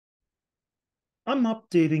I'm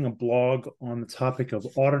updating a blog on the topic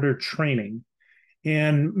of auditor training.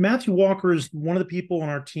 And Matthew Walker is one of the people on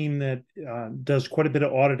our team that does quite a bit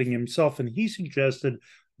of auditing himself. And he suggested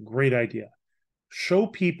a great idea. Show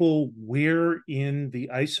people where in the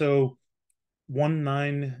ISO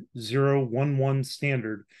 19011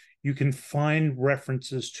 standard you can find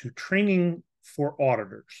references to training for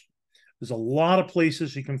auditors. There's a lot of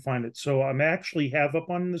places you can find it. So I'm actually have up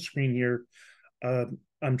on the screen here. Uh,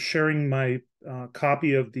 I'm sharing my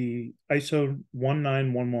copy of the ISO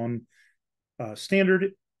 1911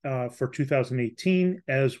 standard for 2018,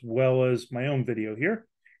 as well as my own video here.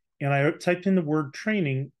 And I typed in the word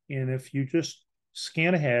training. And if you just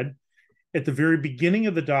scan ahead, at the very beginning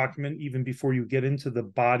of the document, even before you get into the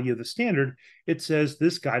body of the standard, it says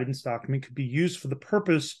this guidance document could be used for the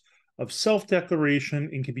purpose of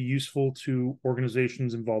self-declaration and can be useful to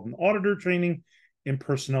organizations involved in auditor training and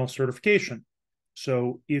personnel certification.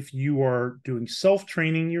 So if you are doing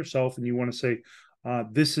self-training yourself and you want to say,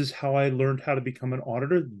 this is how I learned how to become an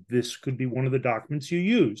auditor, this could be one of the documents you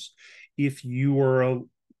use. If you are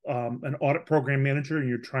an audit program manager and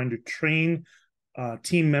you're trying to train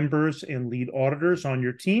team members and lead auditors on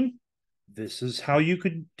your team, this is how you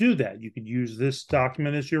could do that. You could use this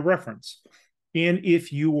document as your reference. And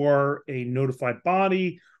if you are a notified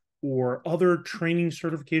body or other training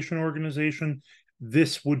certification organization,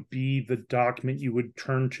 this would be the document you would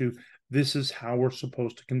turn to. This is how we're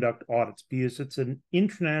supposed to conduct audits, because it's an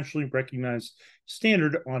internationally recognized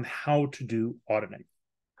standard on how to do auditing.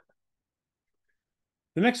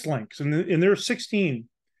 The next links, and there are 16.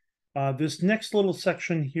 This next little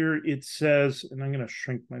section here, it says, and I'm going to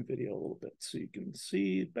shrink my video a little bit so you can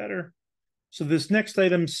see better. So this next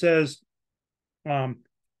item says,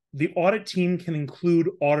 the audit team can include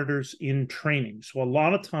auditors in training. So a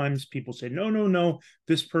lot of times people say, no,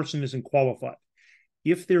 this person isn't qualified.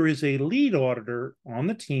 If there is a lead auditor on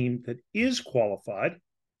the team that is qualified,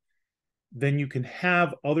 then you can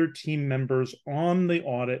have other team members on the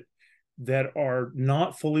audit that are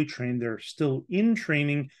not fully trained. They're still in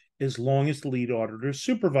training as long as the lead auditor is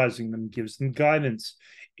supervising them, gives them guidance,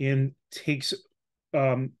 and takes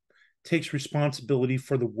responsibility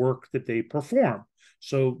for the work that they perform.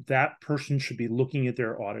 So that person should be looking at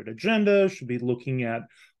their audit agenda, should be looking at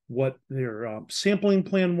what their sampling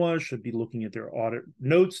plan was, should be looking at their audit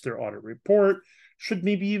notes, their audit report, should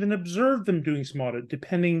maybe even observe them doing some audit,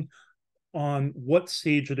 depending on what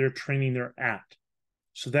stage of their training they're at.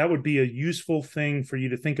 So that would be a useful thing for you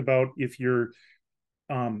to think about if you're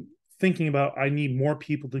thinking about, I need more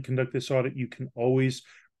people to conduct this audit. You can always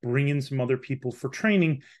bring in some other people for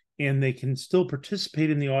training, and they can still participate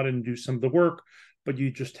in the audit and do some of the work, but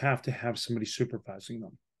you just have to have somebody supervising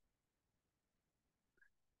them.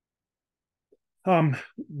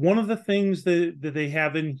 One of the things that they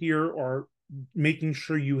have in here are making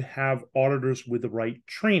sure you have auditors with the right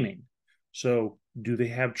training. So do they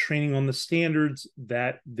have training on the standards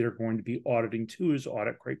that they're going to be auditing to as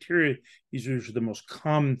audit criteria? These are usually the most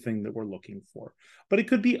common thing that we're looking for. But it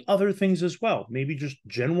could be other things as well. Maybe just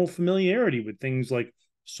general familiarity with things like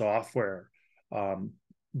software,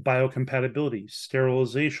 biocompatibility,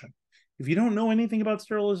 sterilization. If you don't know anything about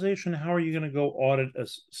sterilization, how are you going to go audit a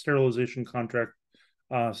sterilization contract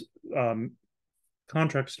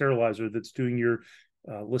sterilizer that's doing your,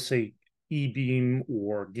 let's say, E-beam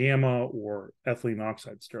or gamma or ethylene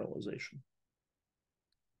oxide sterilization?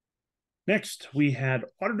 Next, we had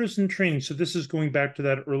auditors in training. So this is going back to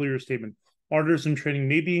that earlier statement. Auditors in training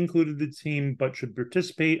may be included in the team, but should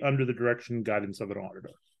participate under the direction and guidance of an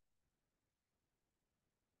auditor.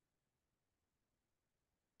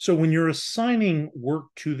 So when you're assigning work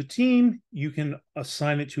to the team, you can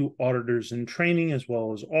assign it to auditors in training as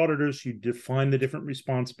well as auditors. You define the different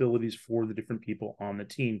responsibilities for the different people on the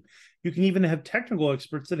team. You can even have technical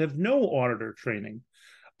experts that have no auditor training,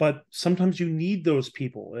 but sometimes you need those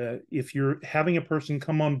people. If you're having a person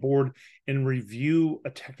come on board and review a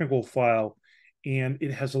technical file and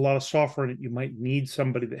it has a lot of software in it, you might need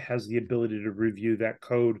somebody that has the ability to review that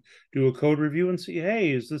code, do a code review and see, hey,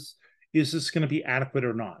 is this going to be adequate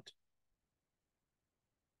or not?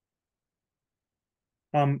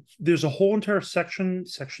 There's a whole entire section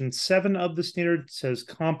 7 of the standard says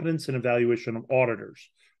competence and evaluation of auditors.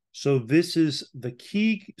 So this is the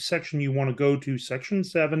key section you want to go to, section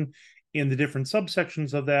 7, and the different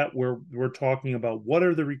subsections of that, where we're talking about what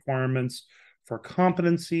are the requirements for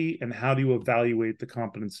competency and how do you evaluate the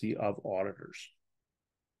competency of auditors.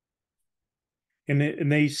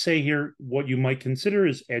 And they say here what you might consider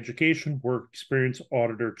is education, work experience,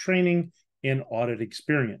 auditor training, and audit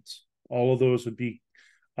experience. All of those would be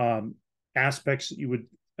aspects that you would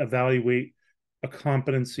evaluate a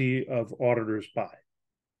competency of auditors by.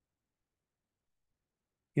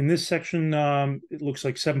 In this section, it looks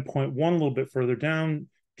like 7.1, a little bit further down,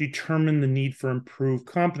 determine the need for improved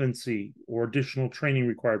competency or additional training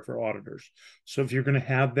required for auditors. So if you're going to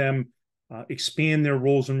have them expand their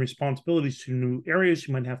roles and responsibilities to new areas,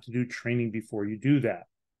 you might have to do training before you do that.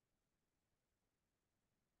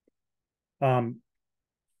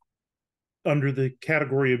 Under the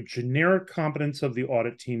category of generic competence of the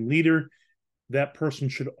audit team leader, that person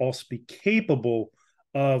should also be capable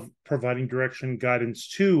of providing direction, guidance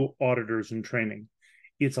to auditors in training.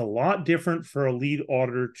 It's a lot different for a lead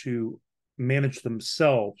auditor to manage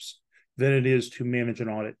themselves than it is to manage an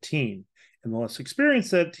audit team. And the less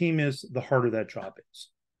experienced that team is, the harder that job is.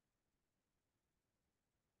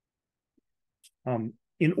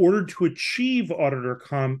 In order to achieve auditor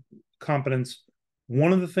competence,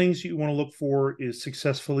 one of the things you want to look for is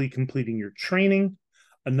successfully completing your training.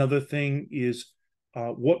 Another thing is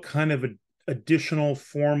what kind of additional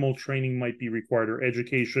formal training might be required or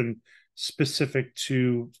education specific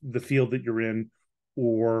to the field that you're in,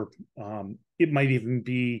 or it might even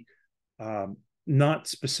be not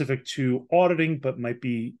specific to auditing, but might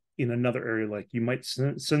be in another area. Like you might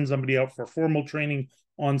send somebody out for formal training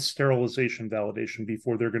on sterilization validation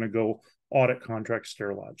before they're going to go audit contract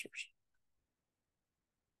sterilizers.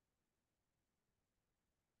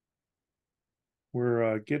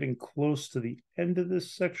 We're getting close to the end of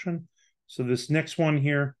this section. So this next one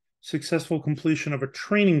here, successful completion of a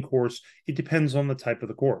training course, it depends on the type of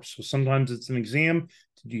the course. So sometimes it's an exam,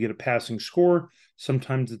 did you get a passing score?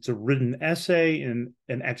 Sometimes it's a written essay and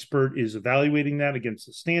an expert is evaluating that against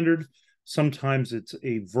the standard. Sometimes it's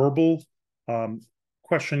a verbal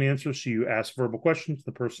question answer. So you ask verbal questions,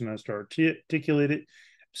 the person has to articulate it.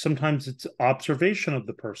 Sometimes it's observation of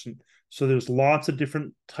the person. So there's lots of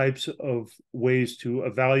different types of ways to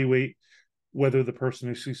evaluate whether the person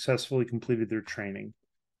has successfully completed their training.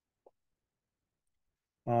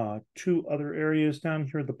 Two other areas down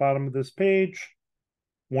here at the bottom of this page.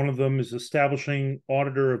 One of them is establishing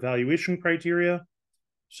auditor evaluation criteria.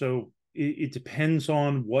 So it depends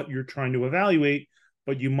on what you're trying to evaluate,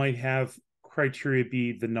 but you might have criteria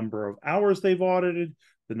be the number of hours they've audited,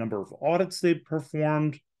 the number of audits they've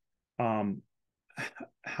performed,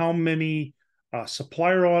 how many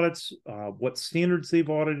supplier audits, what standards they've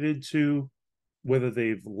audited to, whether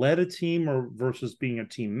they've led a team or versus being a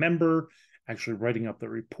team member, actually writing up the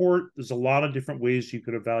report. There's a lot of different ways you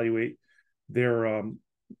could evaluate their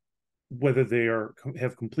whether they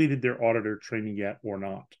have completed their auditor training yet or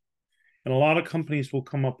not. And a lot of companies will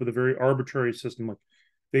come up with a very arbitrary system, like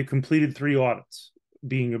they've completed 3 audits,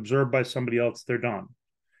 being observed by somebody else, they're done.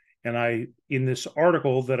 And in this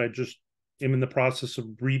article that I just am in the process of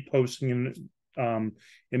reposting and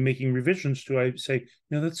making revisions to, I say,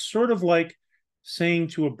 that's sort of like saying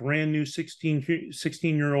to a brand new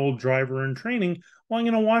 16-year-old driver in training, well, I'm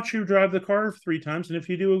going to watch you drive the car 3 times, and if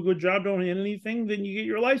you do a good job, don't hit anything, then you get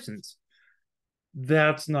your license.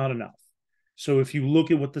 That's not enough. So if you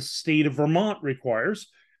look at what the state of Vermont requires,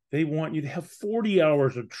 they want you to have 40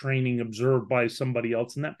 hours of training observed by somebody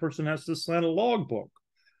else, and that person has to sign a logbook.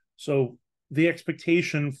 So the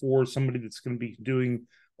expectation for somebody that's going to be doing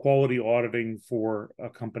quality auditing for a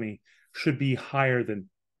company should be higher than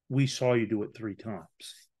we saw you do it 3 times.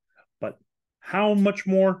 But how much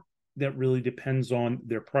more? That really depends on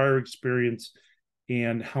their prior experience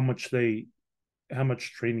and how much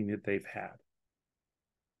training that they've had.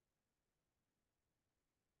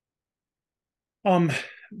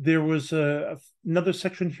 There was another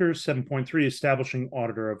section here, 7.3, establishing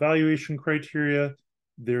auditor evaluation criteria.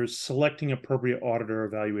 There's selecting appropriate auditor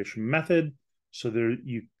evaluation method. So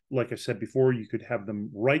like I said before, you could have them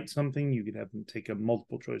write something, you could have them take a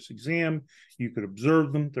multiple choice exam, you could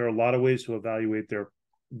observe them. There are a lot of ways to evaluate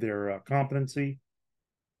their competency.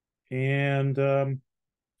 And in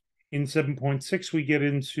 7.6, we get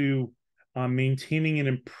into maintaining and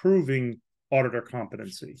improving auditor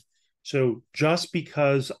competency. So just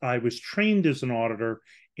because I was trained as an auditor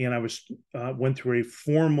and I went through a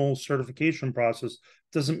formal certification process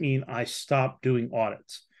doesn't mean I stopped doing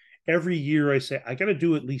audits. Every year I say, I got to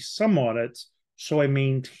do at least some audits so I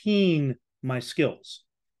maintain my skills.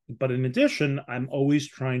 But in addition, I'm always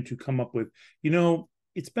trying to come up with,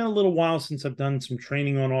 it's been a little while since I've done some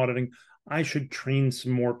training on auditing. I should train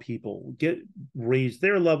some more people, raise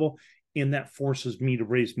their level, and that forces me to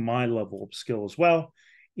raise my level of skill as well.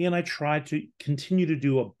 And I try to continue to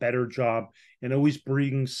do a better job and always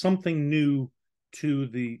bring something new to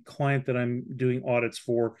the client that I'm doing audits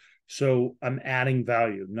for. So I'm adding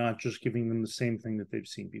value, not just giving them the same thing that they've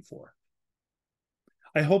seen before.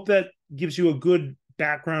 I hope that gives you a good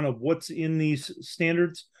background of what's in these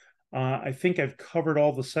standards. I think I've covered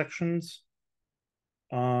all the sections.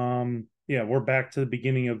 Yeah, we're back to the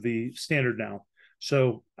beginning of the standard now.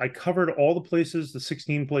 So I covered all the places, the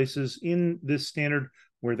 16 places in this standard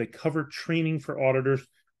where they cover training for auditors.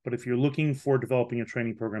 But if you're looking for developing a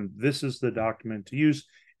training program, this is the document to use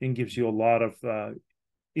and gives you a lot of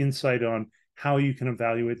insight on how you can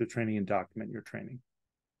evaluate the training and document your training.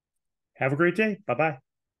 Have a great day. Bye-bye.